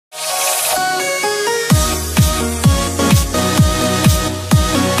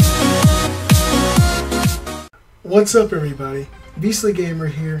What's up, everybody? Beastly Gamer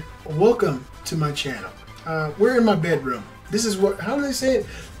here. Welcome to my channel. We're in my bedroom. This is what, how do they say it?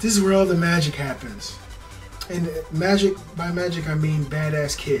 This is where all the magic happens. And magic, by magic I mean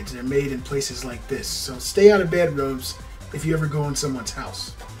badass kids. They're made in places like this. So stay out of bedrooms if you ever go in someone's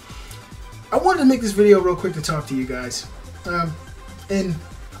house. I wanted to make this video real quick to talk to you guys. And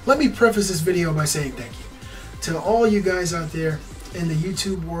let me preface this video by saying thank you to all you guys out there in the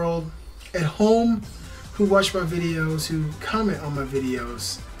YouTube world, at home, who watch my videos, who comment on my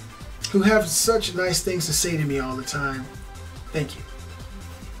videos, who have such nice things to say to me all the time. Thank you.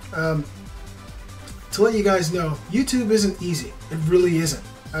 To let you guys know, YouTube isn't easy. It really isn't.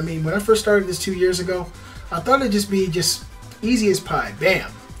 I mean, when I first started this 2 years ago, I thought it'd just be easy as pie. Bam!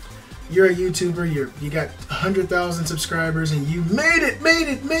 You're a YouTuber, you got 100,000 subscribers, and you made it!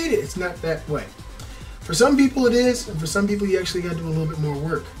 It's not that way. For some people it is, and for some people you actually got to do a little bit more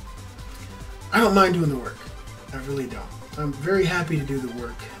work. I don't mind doing the work. I really don't. I'm very happy to do the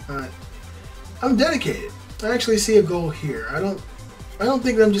work. I'm dedicated. I actually see a goal here. I don't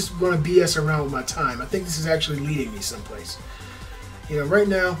think that I'm just going to BS around with my time. I think this is actually leading me someplace. You know, right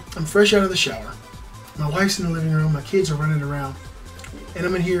now, I'm fresh out of the shower. My wife's in the living room. My kids are running around. And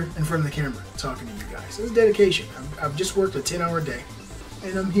I'm in here in front of the camera talking to you guys. It's dedication. I've just worked a 10-hour day.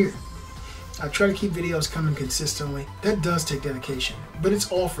 And I'm here. I try to keep videos coming consistently. That does take dedication. But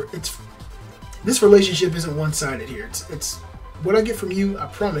this relationship isn't one-sided here. It's what I get from you, I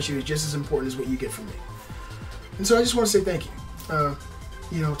promise you, is just as important as what you get from me. And so I just want to say thank you.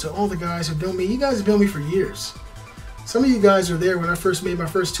 You know, to all the guys who've known me. You guys have known me for years. Some of you guys were there when I first made my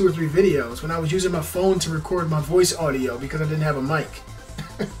first 2 or 3 videos, when I was using my phone to record my voice audio because I didn't have a mic.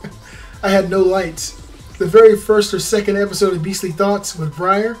 I had no lights. The very first or second episode of Beastly Thoughts with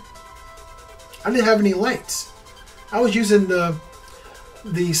Briar, I didn't have any lights. I was using the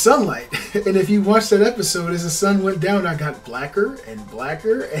sunlight. And if you watch that episode, as the sun went down, I got blacker and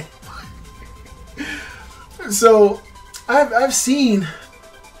blacker and blacker. So I've seen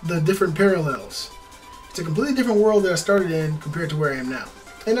the different parallels. It's a completely different world that I started in compared to where I am now.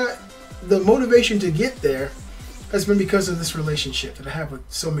 And the motivation to get there has been because of this relationship that I have with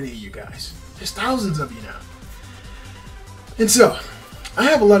so many of you guys. There's thousands of you now. And so, I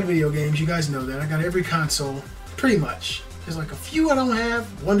have a lot of video games. You guys know that. I got every console, pretty much. There's like a few I don't have.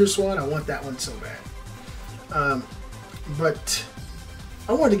 WonderSwan, I want that one so bad. But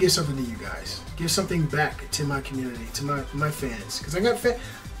I wanted to give something to you guys. Give something back to my community, to my fans. Because I got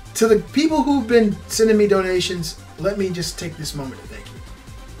to the people who've been sending me donations, let me just take this moment to thank you.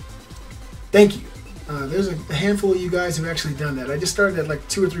 Thank you. There's a handful of you guys who've actually done that. I just started that like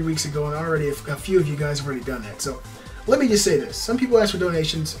 2 or 3 weeks ago, and already a few of you guys have already done that. So let me just say this. Some people ask for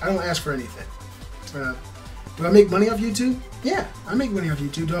donations. I don't ask for anything. Do I make money off YouTube? Yeah, I make money off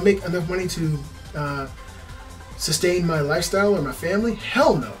YouTube. Do I make enough money to sustain my lifestyle or my family?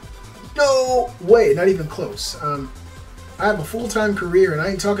 Hell no. No way. Not even close. I have a full-time career, and I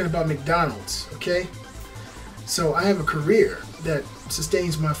ain't talking about McDonald's, okay? So I have a career that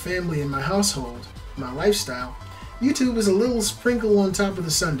sustains my family and my household, my lifestyle. YouTube is a little sprinkle on top of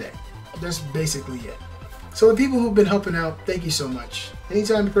the sundae. That's basically it. So the people who've been helping out, thank you so much.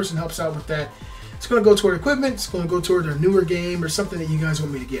 Anytime the person helps out with that, it's going to go toward equipment, it's going to go toward a newer game or something that you guys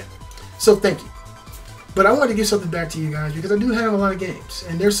want me to get. So thank you. But I want to give something back to you guys because I do have a lot of games.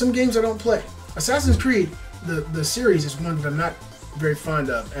 And there's some games I don't play. Assassin's Creed, the series, is one that I'm not very fond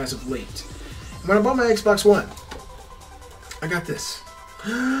of as of late. When I bought my Xbox One, I got this.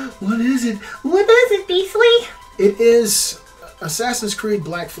 What is it? What is it, Beastly? It is Assassin's Creed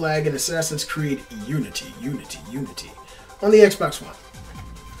Black Flag and Assassin's Creed Unity on the Xbox One.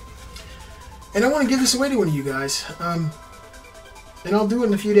 And I want to give this away to one of you guys. And I'll do it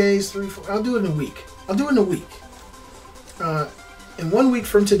in a few days, 3, 4, I'll do it in a week. I'll do it in a week. In 1 week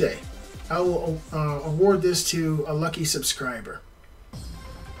from today, I will award this to a lucky subscriber.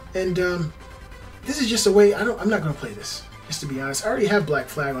 And this is just a way, I'm not going to play this, just to be honest. I already have Black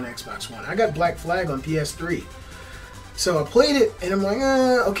Flag on Xbox One. I got Black Flag on PS3. So I played it, and I'm like,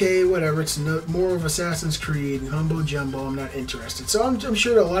 okay, whatever. It's more of Assassin's Creed, humbo jumbo. I'm not interested. So I'm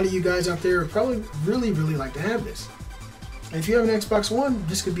sure that a lot of you guys out there would probably really like to have this. And if you have an Xbox One,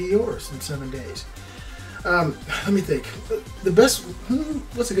 this could be yours in 7 days. Let me think. The best,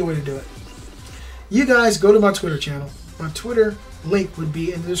 what's a good way to do it? You guys go to my Twitter channel. My Twitter link would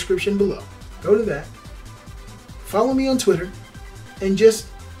be in the description below. Go to that. Follow me on Twitter, and just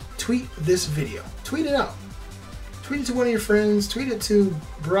tweet this video. Tweet it out. Tweet it to one of your friends. Tweet it to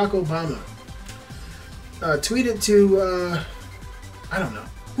Barack Obama. Tweet it to, I don't know,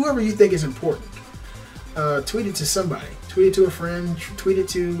 whoever you think is important. tweet it to somebody. Tweet it to a friend, tweet it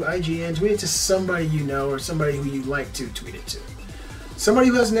to IGN, tweet it to somebody you know or somebody who you like to tweet it to. Somebody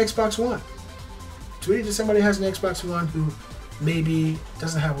who has an Xbox One. Tweet it to somebody who has an Xbox One who maybe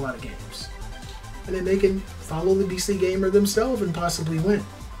doesn't have a lot of games. And then they can follow the Beastly Gamer themselves and possibly win.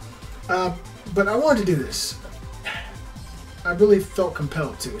 But I wanted to do this. I really felt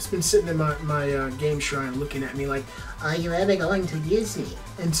compelled to. It's been sitting in my game shrine looking at me like, are you ever going to use me?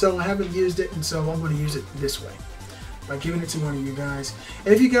 And so I haven't used it, and so I'm going to use it this way. By giving it to one of you guys.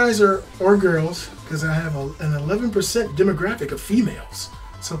 And if you guys are, or girls, because I have an 11% demographic of females.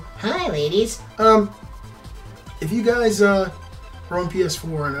 So, hi ladies. If you guys are on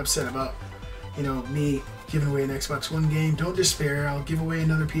PS4 and upset about, me giving away an Xbox One game, don't despair. I'll give away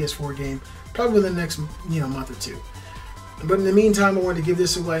another PS4 game probably within the next, month or two. But in the meantime, I wanted to give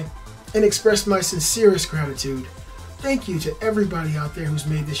this away and express my sincerest gratitude. Thank you to everybody out there who's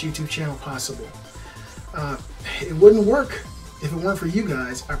made this YouTube channel possible. It wouldn't work if it weren't for you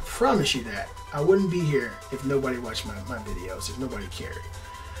guys. I promise you that. I wouldn't be here if nobody watched my videos, if nobody cared.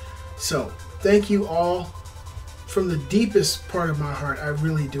 So, thank you all. From the deepest part of my heart, I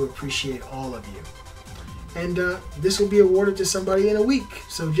really do appreciate all of you. And this will be awarded to somebody in a week.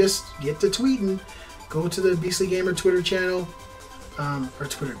 So just get to tweeting. Go to the Beastly Gamer Twitter channel, or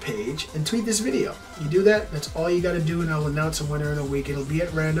Twitter page, and tweet this video. You do that, that's all you got to do, and I'll announce a winner in a week. It'll be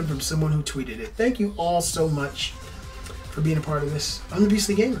at random from someone who tweeted it. Thank you all so much for being a part of this. I'm the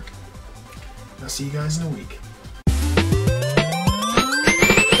Beastly Gamer. I'll see you guys in a week.